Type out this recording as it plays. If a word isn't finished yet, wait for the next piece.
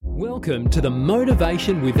Welcome to the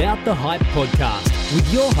Motivation Without the Hype podcast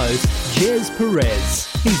with your host, Jez Perez.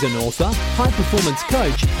 He's an author, high-performance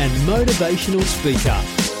coach, and motivational speaker.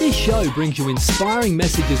 This show brings you inspiring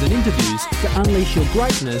messages and interviews to unleash your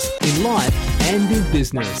greatness in life and in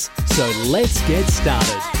business. So let's get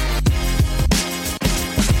started.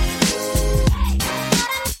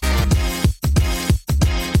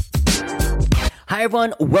 Hi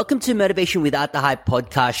everyone, welcome to Motivation Without the Hype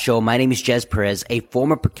podcast show. My name is Jez Perez, a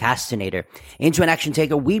former procrastinator. Into an action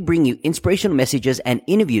taker, we bring you inspirational messages and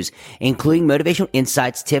interviews, including motivational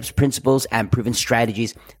insights, tips, principles, and proven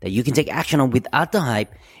strategies that you can take action on without the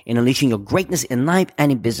hype in unleashing your greatness in life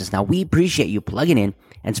and in business. Now, we appreciate you plugging in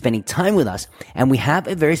and spending time with us. And we have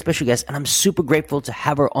a very special guest, and I'm super grateful to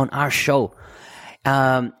have her on our show.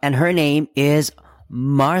 And her name is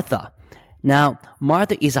Martha. Now,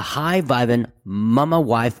 Martha is a high-vibing mama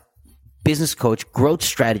wife, business coach, growth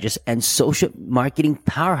strategist, and social marketing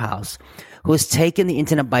powerhouse who has taken the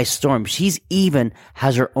internet by storm. She's even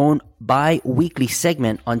has her own bi-weekly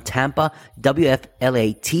segment on Tampa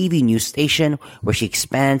WFLA TV news station where she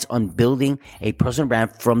expands on building a personal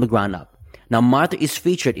brand from the ground up. Now, Martha is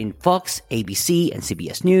featured in Fox, ABC, and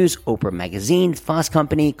CBS News, Oprah Magazine, Fast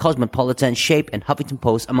Company, Cosmopolitan, Shape, and Huffington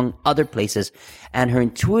Post, among other places. And her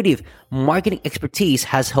intuitive marketing expertise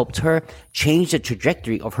has helped her change the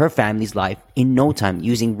trajectory of her family's life in no time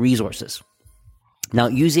using resources. Now,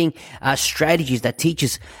 using strategies that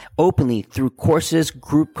teaches openly through courses,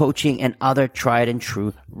 group coaching, and other tried and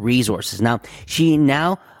true resources. Now, she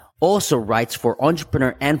also writes for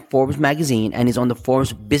Entrepreneur and Forbes magazine and is on the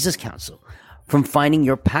Forbes Business Council. From finding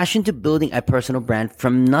your passion to building a personal brand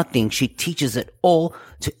from nothing, she teaches it all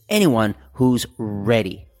to anyone who's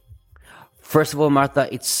ready. First of all, Martha,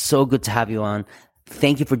 it's so good to have you on.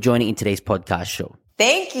 Thank you for joining in today's podcast show.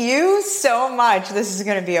 Thank you so much. This is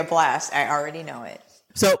going to be a blast. I already know it.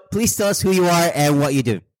 So please tell us who you are and what you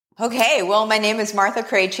do. Okay, well, my name is Martha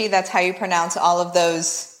Krejci. That's how you pronounce all of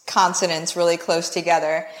those consonants really close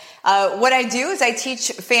together. What I do is I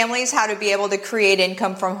teach families how to be able to create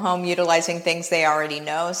income from home utilizing things they already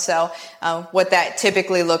know. So what that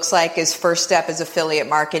typically looks like is first step is affiliate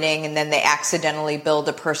marketing, and then they accidentally build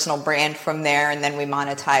a personal brand from there, and then we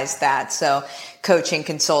monetize that. So coaching,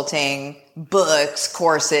 consulting, books,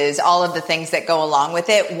 courses, all of the things that go along with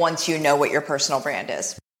it once you know what your personal brand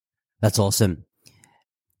is. That's awesome.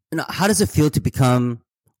 Now, how does it feel to become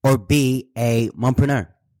or be a mompreneur?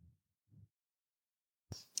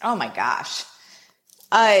 Oh my gosh.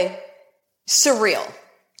 Surreal.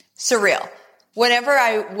 Whenever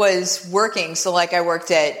I was working, so like I worked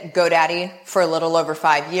at GoDaddy for a little over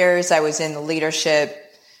 5 years. I was in the leadership,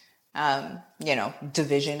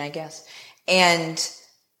 division, I guess. And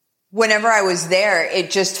whenever I was there, it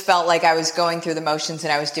just felt like I was going through the motions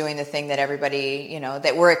and I was doing the thing that everybody,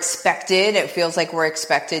 that we're expected. It feels like we're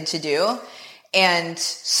expected to do. And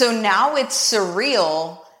so now it's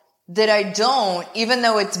surreal that I don't, even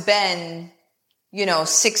though it's been,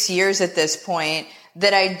 6 years at this point,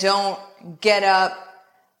 that I don't get up,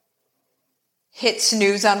 hit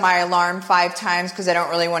snooze on my alarm 5 times because I don't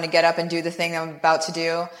really want to get up and do the thing I'm about to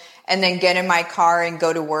do, and then get in my car and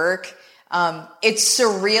go to work. It's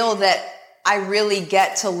surreal that I really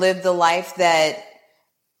get to live the life that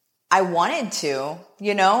I wanted to,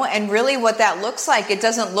 and really what that looks like, it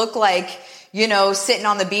doesn't look like, sitting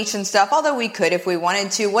on the beach and stuff, although we could if we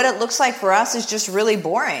wanted to. What it looks like for us is just really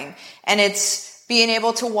boring. And it's being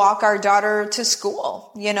able to walk our daughter to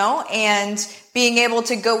school, and being able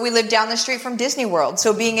to go, we live down the street from Disney World.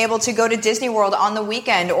 So being able to go to Disney World on the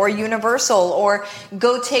weekend or Universal or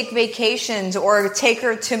go take vacations or take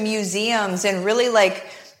her to museums and really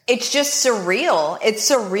it's just surreal.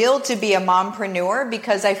 It's surreal to be a mompreneur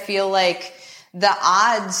because I feel like the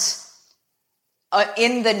odds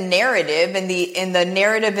in the narrative, in the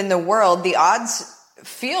narrative in the world, the odds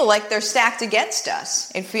feel like they're stacked against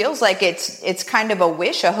us. It feels like it's kind of a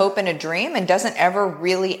wish, a hope, and a dream, and doesn't ever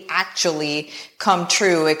really actually come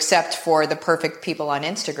true except for the perfect people on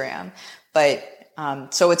Instagram. But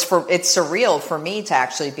so it's surreal for me to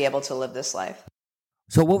actually be able to live this life.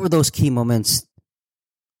 So what were those key moments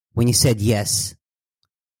when you said yes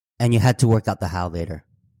and you had to work out the how later?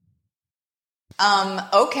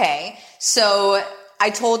 Okay. So I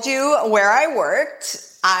told you where I worked.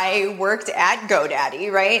 I worked at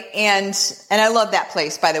GoDaddy, right? And I love that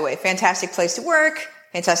place, by the way. Fantastic place to work,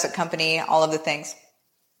 fantastic company, all of the things.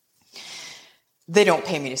 They don't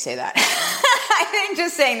pay me to say that. I'm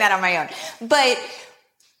just saying that on my own. But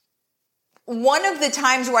one of the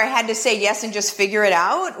times where I had to say yes and just figure it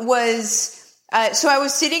out was So I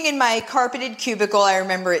was sitting in my carpeted cubicle. I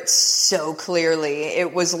remember it so clearly.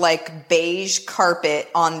 It was like beige carpet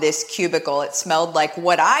on this cubicle. It smelled like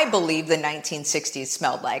what I believe the 1960s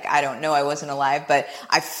smelled like. I don't know. I wasn't alive, but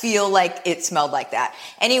I feel like it smelled like that.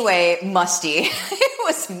 Anyway, musty. It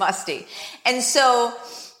was musty. And so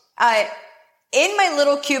in my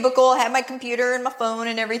little cubicle, I had my computer and my phone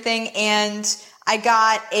and everything, and I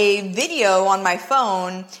got a video on my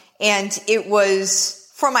phone, and it was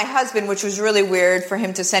from my husband, which was really weird for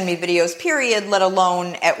him to send me videos, period, let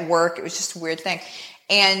alone at work. It was just a weird thing.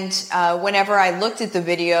 And whenever I looked at the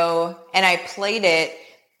video and I played it,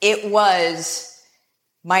 it was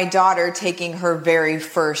my daughter taking her very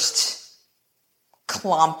first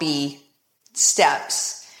clompy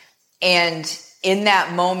steps. And in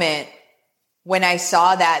that moment, when I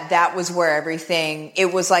saw that, that was where everything,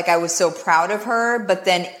 it was like I was so proud of her, but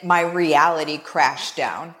then my reality crashed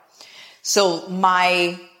down. So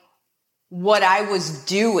what I was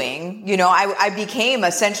doing, I became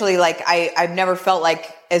essentially like, I've never felt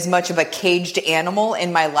like as much of a caged animal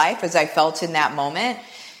in my life as I felt in that moment.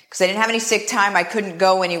 Because I didn't have any sick time. I couldn't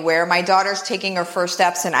go anywhere. My daughter's taking her first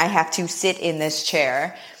steps and I have to sit in this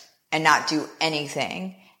chair and not do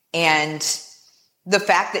anything. And the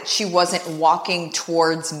fact that she wasn't walking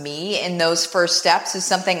towards me in those first steps is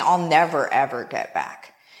something I'll never, ever get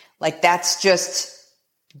back. Like, that's just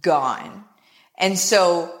gone. And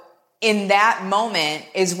so in that moment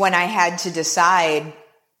is when I had to decide,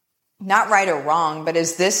 not right or wrong, but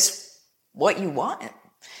is this what you want?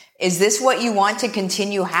 Is this what you want to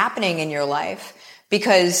continue happening in your life?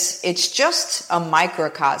 Because it's just a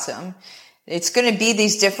microcosm. It's going to be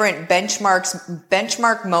these different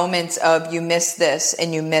benchmark moments of you miss this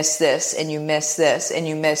and you miss this and you miss this and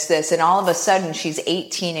you miss this. And all of a sudden she's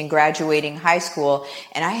 18 and graduating high school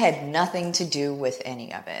and I had nothing to do with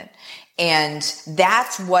any of it. And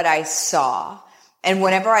that's what I saw. And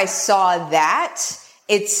whenever I saw that,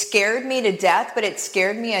 it scared me to death, but it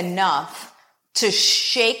scared me enough to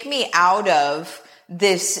shake me out of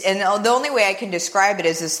this. And the only way I can describe it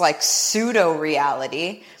is this like pseudo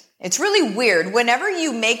reality. It's really weird. Whenever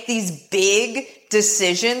you make these big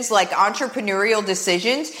decisions, like entrepreneurial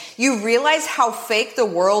decisions, you realize how fake the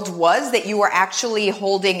world was, that you were actually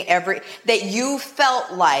holding that you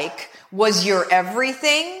felt like was your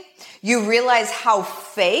everything. You realize how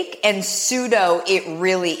fake and pseudo it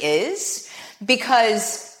really is,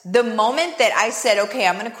 because the moment that I said, okay,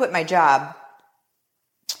 I'm going to quit my job,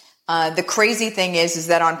 the crazy thing is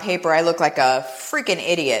that on paper, I look like a freaking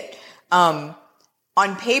idiot.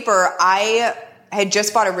 On paper, I had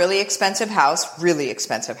just bought a really expensive house.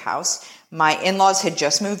 My in-laws had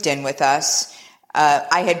just moved in with us.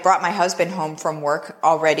 I had brought my husband home from work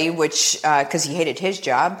already, which, cause he hated his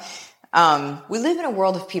job. We live in a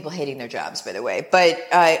world of people hating their jobs, by the way, but,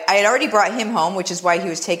 I had already brought him home, which is why he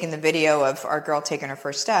was taking the video of our girl taking her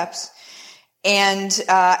first steps. And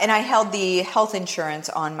I held the health insurance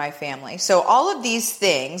on my family. So all of these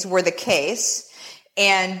things were the case.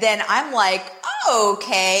 And then I'm like,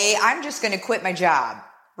 okay, I'm just going to quit my job,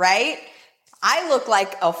 right? I look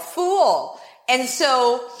like a fool. And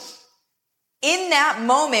so in that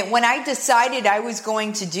moment, when I decided I was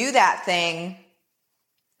going to do that thing,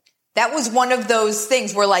 that was one of those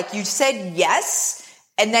things where like you said yes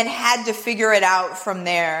and then had to figure it out from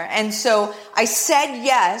there. And so I said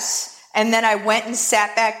yes, and then I went and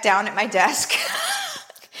sat back down at my desk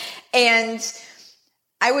and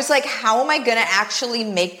I was like, how am I going to actually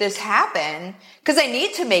make this happen? Because I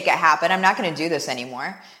need to make it happen. I'm not going to do this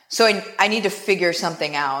anymore. So I need to figure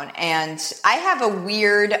something out. And I have a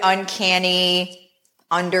weird, uncanny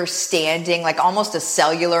understanding, like almost a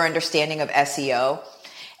cellular understanding of SEO.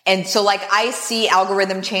 And so like I see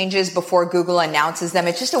algorithm changes before Google announces them.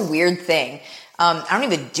 It's just a weird thing. I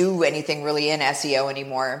don't even do anything really in SEO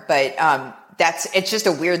anymore, but it's just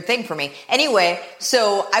a weird thing for me. Anyway,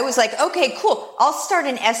 so I was like, okay, cool. I'll start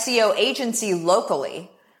an SEO agency locally.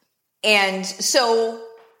 And so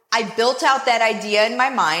I built out that idea in my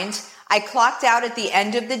mind. I clocked out at the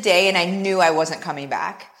end of the day and I knew I wasn't coming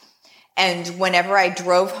back. And whenever I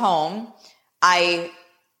drove home, I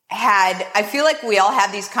feel like we all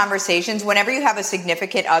have these conversations whenever you have a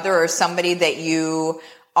significant other or somebody that you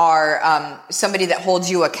are, somebody that holds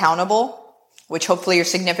you accountable, which hopefully your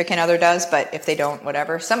significant other does, but if they don't,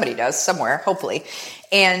 whatever, somebody does somewhere, hopefully.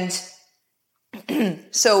 And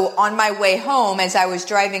so on my way home, as I was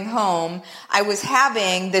driving home, I was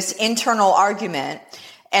having this internal argument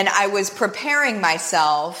and I was preparing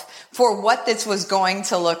myself for what this was going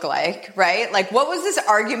to look like, right? Like, what was this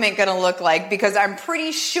argument going to look like? Because I'm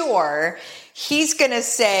pretty sure he's going to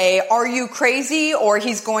say, are you crazy? Or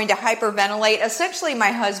he's going to hyperventilate. Essentially,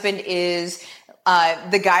 my husband is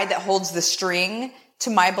the guy that holds the string to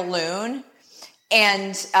my balloon.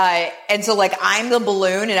 And so like I'm the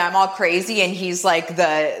balloon and I'm all crazy and he's like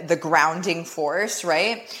the grounding force,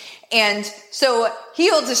 right? And so he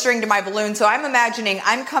holds a string to my balloon. So I'm imagining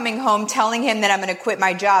I'm coming home telling him that I'm going to quit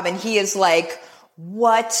my job. And he is like,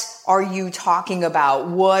 what are you talking about?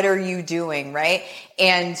 What are you doing? Right?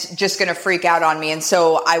 And just going to freak out on me. And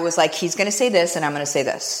so I was like, he's going to say this and I'm going to say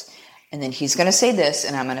this. And then he's going to say this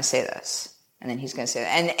and I'm going to say this. And then he's going to say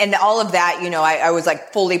that. And all of that, I was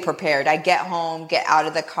like fully prepared. I get home, get out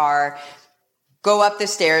of the car, go up the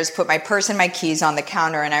stairs, put my purse and my keys on the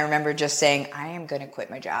counter. And I remember just saying, I am going to quit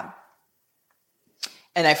my job.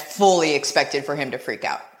 And I fully expected for him to freak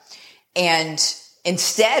out. And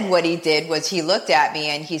instead, what he did was he looked at me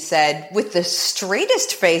and he said, with the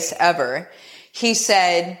straightest face ever, he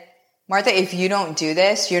said, Martha, if you don't do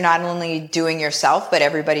this, you're not only doing yourself, but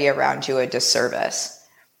everybody around you a disservice.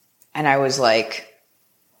 And I was like,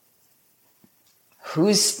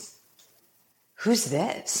 who's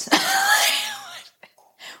this?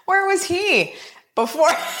 Where was he before,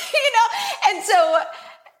 And so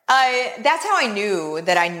that's how I knew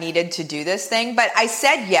that I needed to do this thing. But I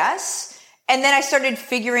said yes. And then I started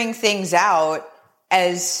figuring things out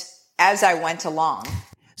as I went along.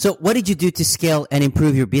 So what did you do to scale and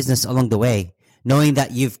improve your business along the way? Knowing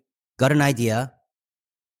that you've got an idea,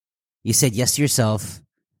 you said yes to yourself,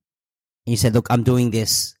 and you said, look, I'm doing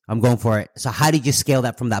this. I'm going for it. So how did you scale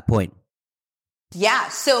that from that point? Yeah.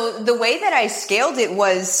 So the way that I scaled it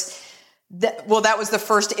was, that was the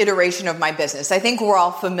first iteration of my business. I think we're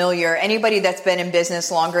all familiar. Anybody that's been in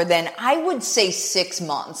business longer than, I would say, 6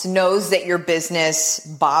 months knows that your business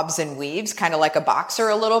bobs and weaves, kind of like a boxer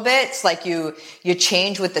a little bit. It's like you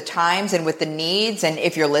change with the times and with the needs, and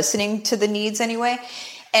if you're listening to the needs anyway.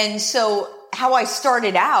 And so how I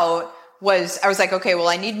started out was, I was like, okay, well,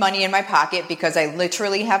 I need money in my pocket because I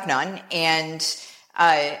literally have none. And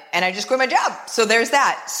I just quit my job. So there's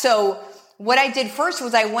that. So what I did first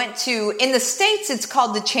was I went to, in the States, it's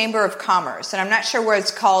called the Chamber of Commerce. And I'm not sure where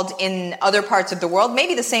it's called in other parts of the world,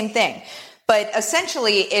 maybe the same thing. But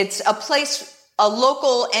essentially it's a place, a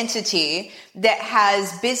local entity that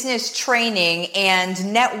has business training and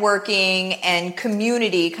networking and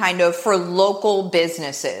community kind of for local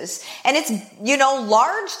businesses. And it's,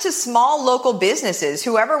 large to small local businesses,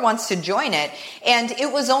 whoever wants to join it. And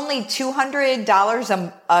it was only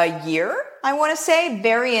 $200 a year, I want to say,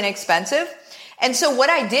 very inexpensive. And so what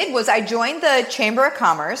I did was I joined the Chamber of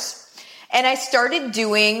Commerce and I started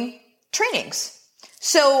doing trainings.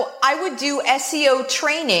 So I would do SEO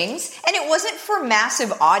trainings, and it wasn't for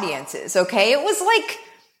massive audiences, okay? It was like,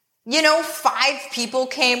 5 people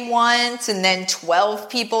came once and then 12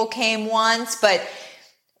 people came once. But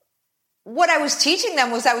what I was teaching them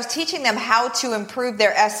was I was teaching them how to improve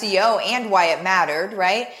their SEO and why it mattered,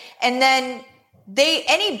 right? And then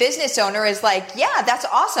any business owner is like, yeah, that's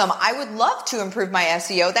awesome. I would love to improve my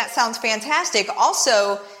SEO. That sounds fantastic.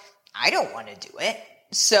 Also, I don't want to do it.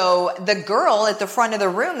 So the girl at the front of the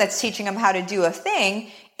room that's teaching them how to do a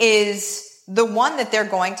thing is the one that they're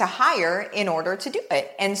going to hire in order to do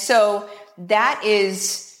it. And so that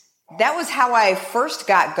was how I first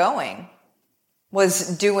got going,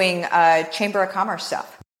 was doing Chamber of Commerce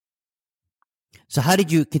stuff. So how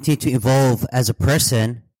did you continue to evolve as a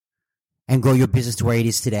person and grow your business to where it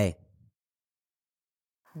is today?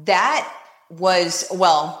 That was,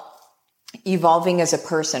 evolving as a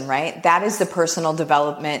person, right? That is the personal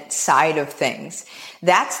development side of things.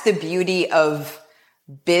 That's the beauty of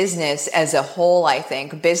business as a whole, I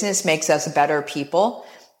think. Business makes us better people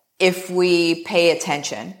if we pay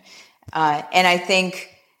attention. And I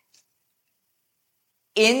think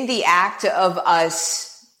in the act of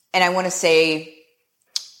us, and I want to say,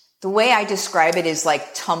 the way I describe it is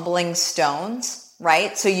like tumbling stones,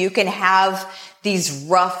 right? So you can have these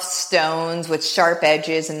rough stones with sharp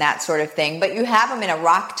edges and that sort of thing, but you have them in a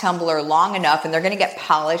rock tumbler long enough and they're going to get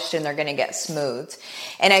polished and they're going to get smooth.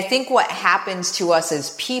 And I think what happens to us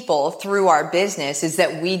as people through our business is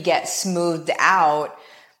that we get smoothed out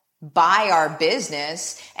by our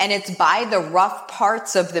business, and it's by the rough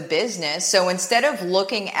parts of the business. So instead of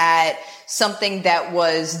looking at something that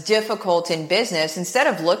was difficult in business, instead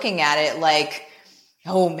of looking at it like,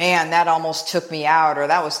 oh man, that almost took me out, or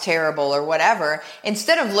that was terrible, or whatever.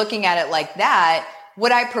 Instead of looking at it like that,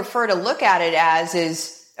 what I prefer to look at it as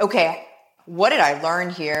is, okay, what did I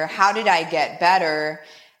learn here? How did I get better?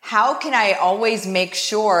 How can I always make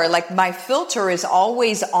sure, like my filter is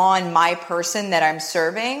always on my person that I'm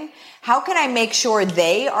serving. How can I make sure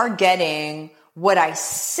they are getting what I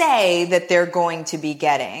say that they're going to be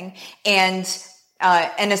getting? And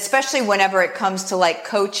especially whenever it comes to like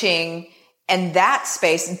coaching and that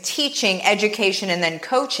space, and teaching, education, and then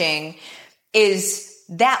coaching, is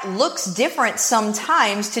that looks different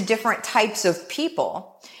sometimes to different types of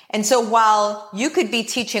people. And so while you could be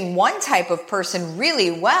teaching one type of person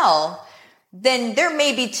really well, then there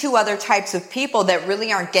may be two other types of people that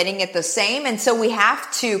really aren't getting it the same. And so we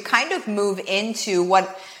have to kind of move into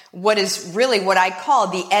what is really what I call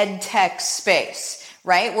the ed tech space,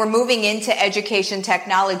 right? We're moving into education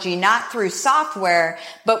technology, not through software,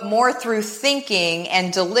 but more through thinking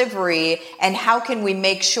and delivery. And how can we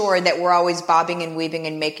make sure that we're always bobbing and weaving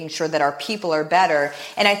and making sure that our people are better?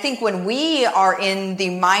 And I think when we are in the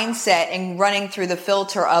mindset and running through the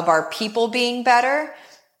filter of our people being better,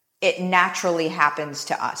 it naturally happens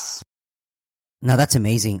to us. Now that's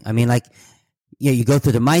amazing. I mean, like, yeah, you go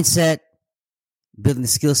through the mindset, building the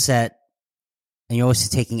skill set, and you're also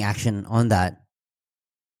taking action on that.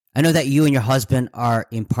 I know that you and your husband are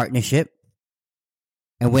in partnership.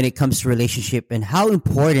 And when it comes to relationship, and how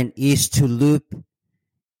important is to loop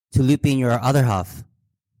in your other half?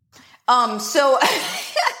 So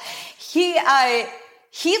he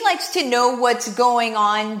likes to know what's going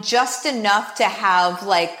on just enough to have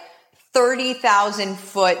like 30,000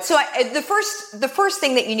 foot. So the first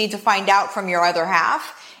thing that you need to find out from your other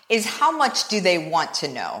half is how much do they want to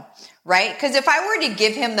know, right? Because if I were to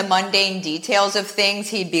give him the mundane details of things,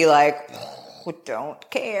 he'd be like, oh,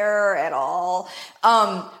 don't care at all.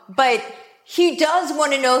 But he does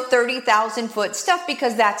want to know 30,000 foot stuff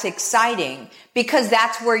because that's exciting, because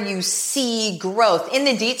that's where you see growth. In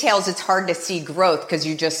the details, it's hard to see growth because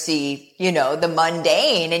you just see, the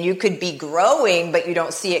mundane, and you could be growing, but you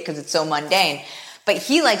don't see it because it's so mundane. But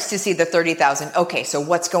he likes to see the 30,000. Okay, so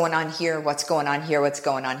what's going on here? What's going on here? What's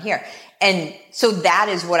going on here? And so that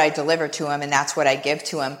is what I deliver to him, and that's what I give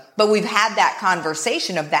to him. But we've had that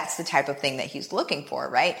conversation of that's the type of thing that he's looking for,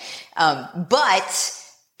 right? But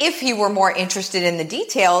if he were more interested in the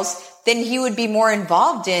details, then he would be more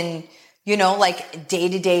involved in, like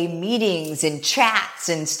day-to-day meetings and chats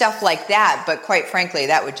and stuff like that. But quite frankly,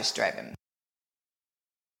 that would just drive him.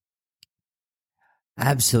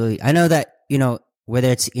 Absolutely. I know that, whether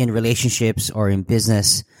it's in relationships or in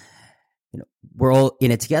business, we're all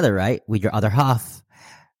in it together, right? With your other half.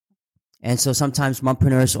 And so sometimes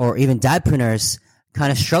mompreneurs or even dadpreneurs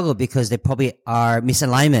kind of struggle because they probably are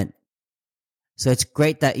misalignment. So it's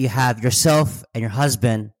great that you have yourself and your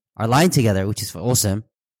husband are aligned together, which is awesome.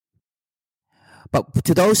 But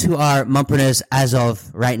to those who are mompreneurs as of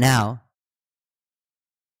right now,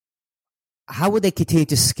 how would they continue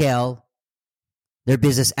to scale their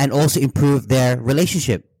business and also improve their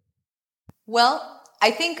relationship? Well,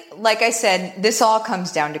 I think, like I said, this all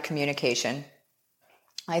comes down to communication.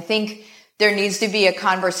 I think there needs to be a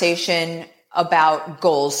conversation about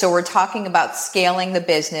goals. So we're talking about scaling the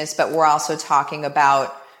business, but we're also talking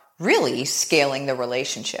about really scaling the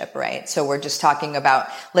relationship, right? So we're just talking about,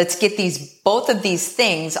 let's get both of these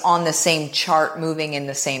things on the same chart, moving in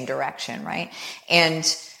the same direction, right? And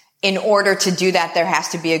in order to do that, there has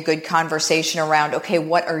to be a good conversation around, okay,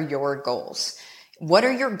 what are your goals? What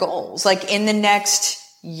are your goals? Like in the next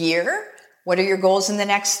year, what are your goals in the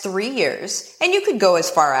next 3 years? And you could go as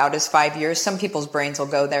far out as 5 years. Some people's brains will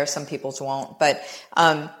go there, some people's won't. But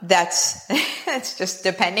that's just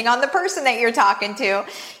depending on the person that you're talking to.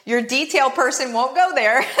 Your detail person won't go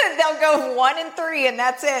there. They'll go 1 and 3, and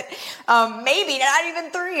that's it. Maybe not even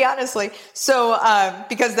 3, honestly. So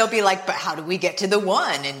because they'll be like, but how do we get to the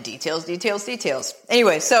 1? And details.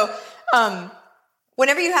 Anyway, so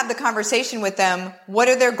whenever you have the conversation with them, what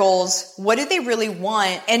are their goals? What do they really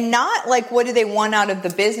want? And not like, what do they want out of the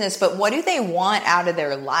business, but what do they want out of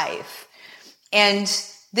their life? And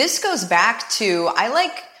this goes back to, I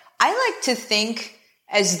like to think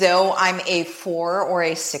as though I'm a 4 or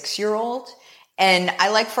a 6-year-old. And I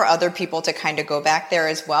like for other people to kind of go back there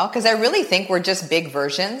as well, because I really think we're just big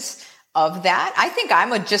versions of that. I think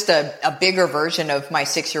I'm just a bigger version of my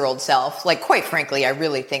 6-year-old self. Like, quite frankly, I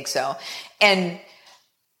really think so. And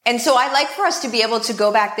so I like for us to be able to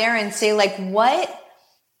go back there and say, like, what,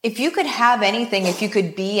 if you could have anything, if you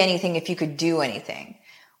could be anything, if you could do anything,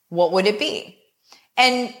 what would it be?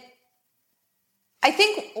 And I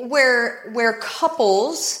think where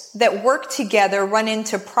couples that work together run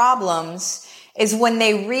into problems is when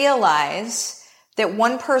they realize that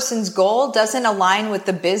one person's goal doesn't align with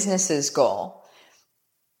the business's goal.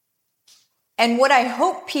 And what I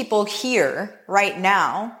hope people hear right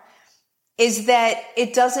now is that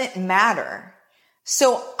it doesn't matter.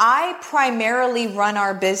 So I primarily run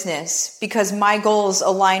our business because my goals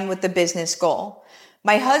align with the business goal.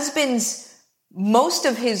 My husband's, most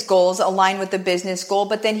of his goals align with the business goal,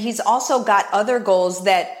 but then he's also got other goals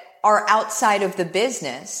that are outside of the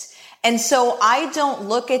business. And so I don't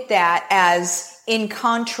look at that as in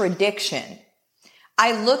contradiction.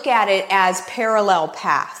 I look at it as parallel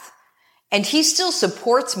path. And he still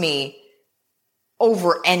supports me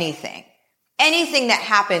over anything. Anything that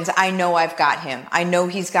happens, I know I've got him. I know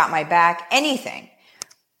he's got my back, anything.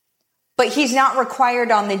 But he's not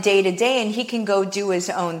required on the day to day, and he can go do his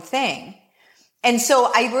own thing. And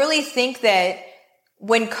so I really think that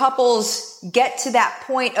when couples get to that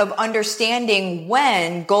point of understanding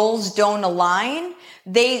when goals don't align,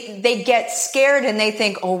 they get scared and they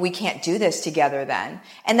think, oh, we can't do this together then.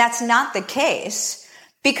 And that's not the case,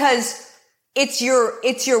 because it's your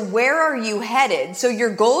where are you headed? So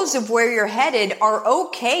your goals of where you're headed are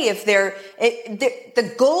okay if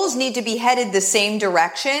the goals need to be headed the same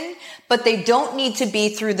direction, but they don't need to be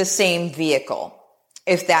through the same vehicle,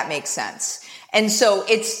 if that makes sense. And so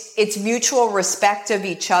it's mutual respect of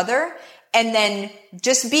each other. And then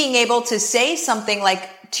just being able to say something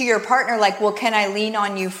like to your partner, like, well, can I lean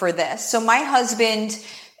on you for this? So my husband,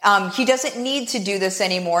 he doesn't need to do this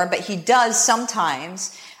anymore, but he does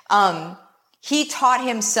sometimes. He taught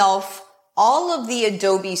himself all of the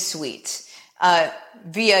Adobe suite,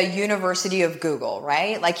 via University of Google,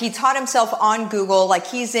 right? Like he taught himself on Google, like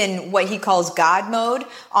he's in what he calls God mode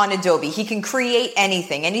on Adobe. He can create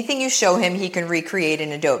anything you show him, he can recreate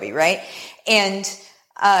in Adobe, right? And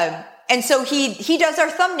so he does our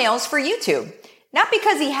thumbnails for YouTube, not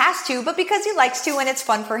because he has to, but because he likes to and it's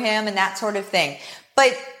fun for him and that sort of thing.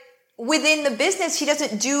 But within the business, he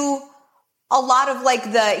doesn't do a lot of like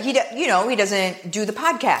he doesn't do the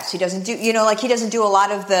podcast. He doesn't do, he doesn't do a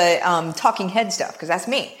lot of the talking head stuff, because that's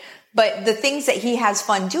me. But the things that he has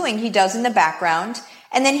fun doing, he does in the background.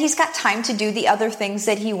 And then he's got time to do the other things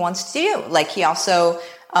that he wants to do. Like he also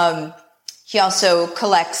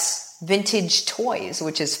collects vintage toys,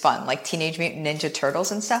 which is fun, like Teenage Mutant Ninja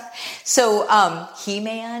Turtles and stuff. So,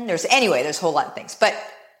 He-Man, there's a whole lot of things. But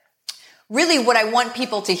really what I want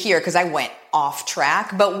people to hear, because I went off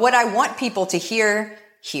track, but what I want people to hear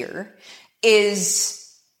here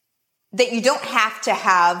is that you don't have to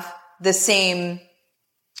have the same,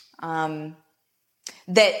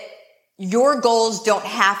 that your goals don't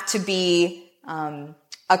have to be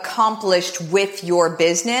accomplished with your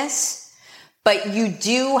business, but you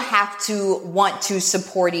do have to want to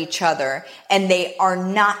support each other, and they are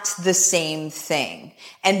not the same thing.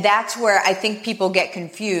 And that's where I think people get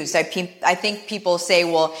confused. I think people say,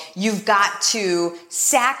 well, you've got to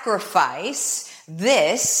sacrifice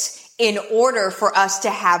this in order for us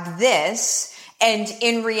to have this. And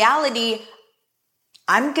in reality,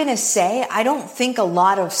 I'm going to say, I don't think a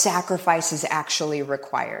lot of sacrifice is actually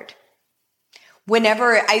required.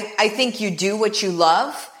 Whenever I think you do what you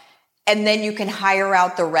love, and then you can hire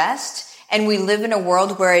out the rest. And we live in a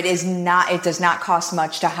world where it does not cost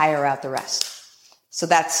much to hire out the rest. So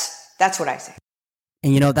that's what I say.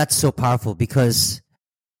 And that's so powerful, because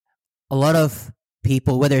a lot of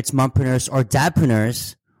people, whether it's mompreneurs or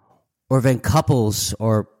dadpreneurs, or even couples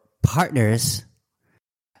or partners,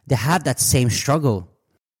 they have that same struggle,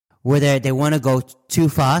 whether they want to go too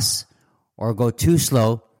fast or go too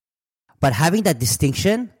slow. But having that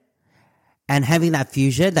distinction and having that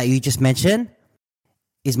fusion that you just mentioned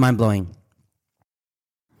is mind-blowing.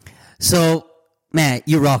 So, man,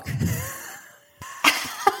 you rock.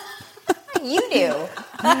 You do.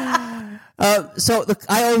 So, look,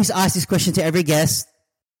 I always ask this question to every guest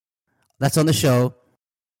that's on the show.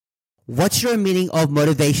 What's your meaning of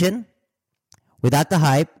motivation without the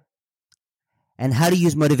hype? And how to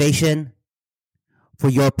use motivation for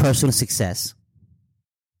your personal success?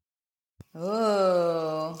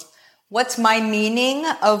 Oh, what's my meaning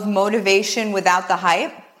of motivation without the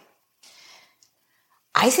hype?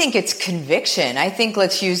 I think it's conviction. I think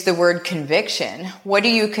let's use the word conviction. What are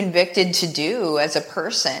you convicted to do as a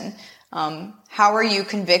person? How are you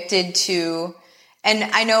convicted to, and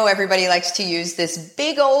I know everybody likes to use this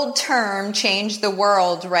big old term, change the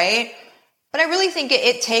world, right? But I really think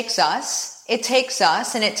it takes us. It takes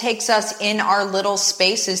us, and it takes us in our little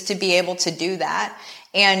spaces to be able to do that.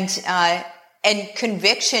 And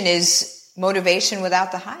conviction is motivation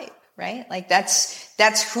without the hype, right? Like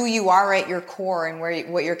that's who you are at your core and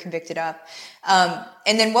what you're convicted of.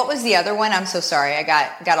 And then what was the other one? I'm so sorry. I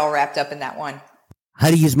got all wrapped up in that one. How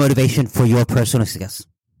to use motivation for your personal success.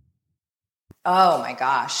 Oh my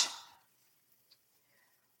gosh.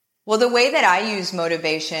 Well, the way that I use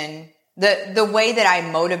motivation, the way that I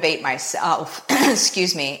motivate myself,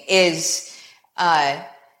 excuse me, is that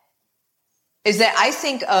I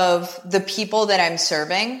think of the people that I'm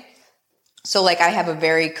serving So like I have a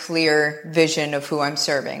very clear vision of who I'm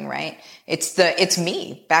serving, right? It's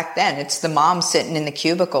me back then. It's the mom sitting in the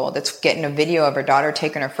cubicle that's getting a video of her daughter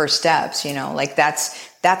taking her first steps, you know, like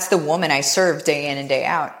that's the woman I serve day in and day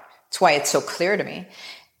out. That's why it's so clear to me.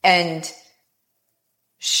 And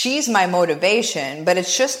she's my motivation, but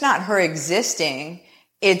it's just not her existing.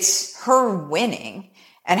 It's her winning.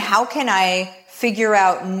 And how can I figure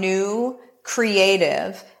out new,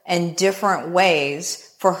 creative, and different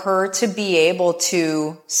ways for her to be able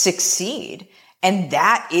to succeed? And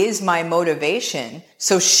that is my motivation.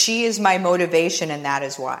 So she is my motivation, and that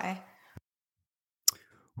is why.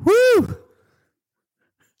 Woo!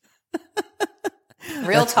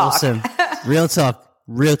 Real talk. Awesome. Real talk.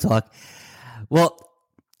 Real talk. Well,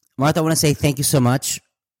 Martha, I want to say thank you so much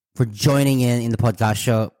for joining in the podcast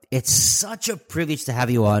show. It's such a privilege to have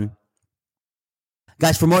you on.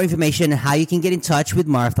 Guys, for more information on how you can get in touch with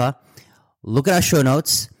Martha, look at our show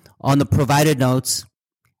notes on the provided notes.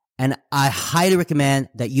 And I highly recommend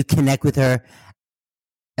that you connect with her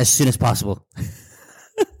as soon as possible.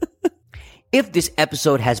 If this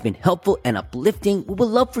episode has been helpful and uplifting, we would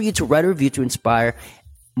love for you to write a review to inspire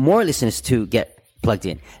more listeners to get plugged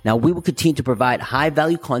in. Now, we will continue to provide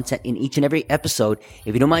high-value content in each and every episode.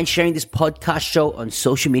 If you don't mind sharing this podcast show on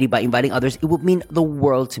social media by inviting others, it would mean the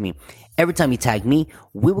world to me. Every time you tag me,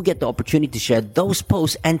 we will get the opportunity to share those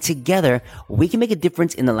posts, and together, we can make a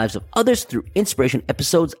difference in the lives of others through inspiration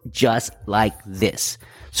episodes just like this.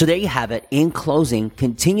 So there you have it. In closing,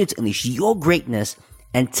 continue to unleash your greatness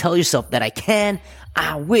and tell yourself that I can,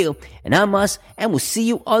 I will, and I must, and we'll see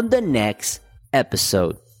you on the next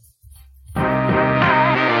episode.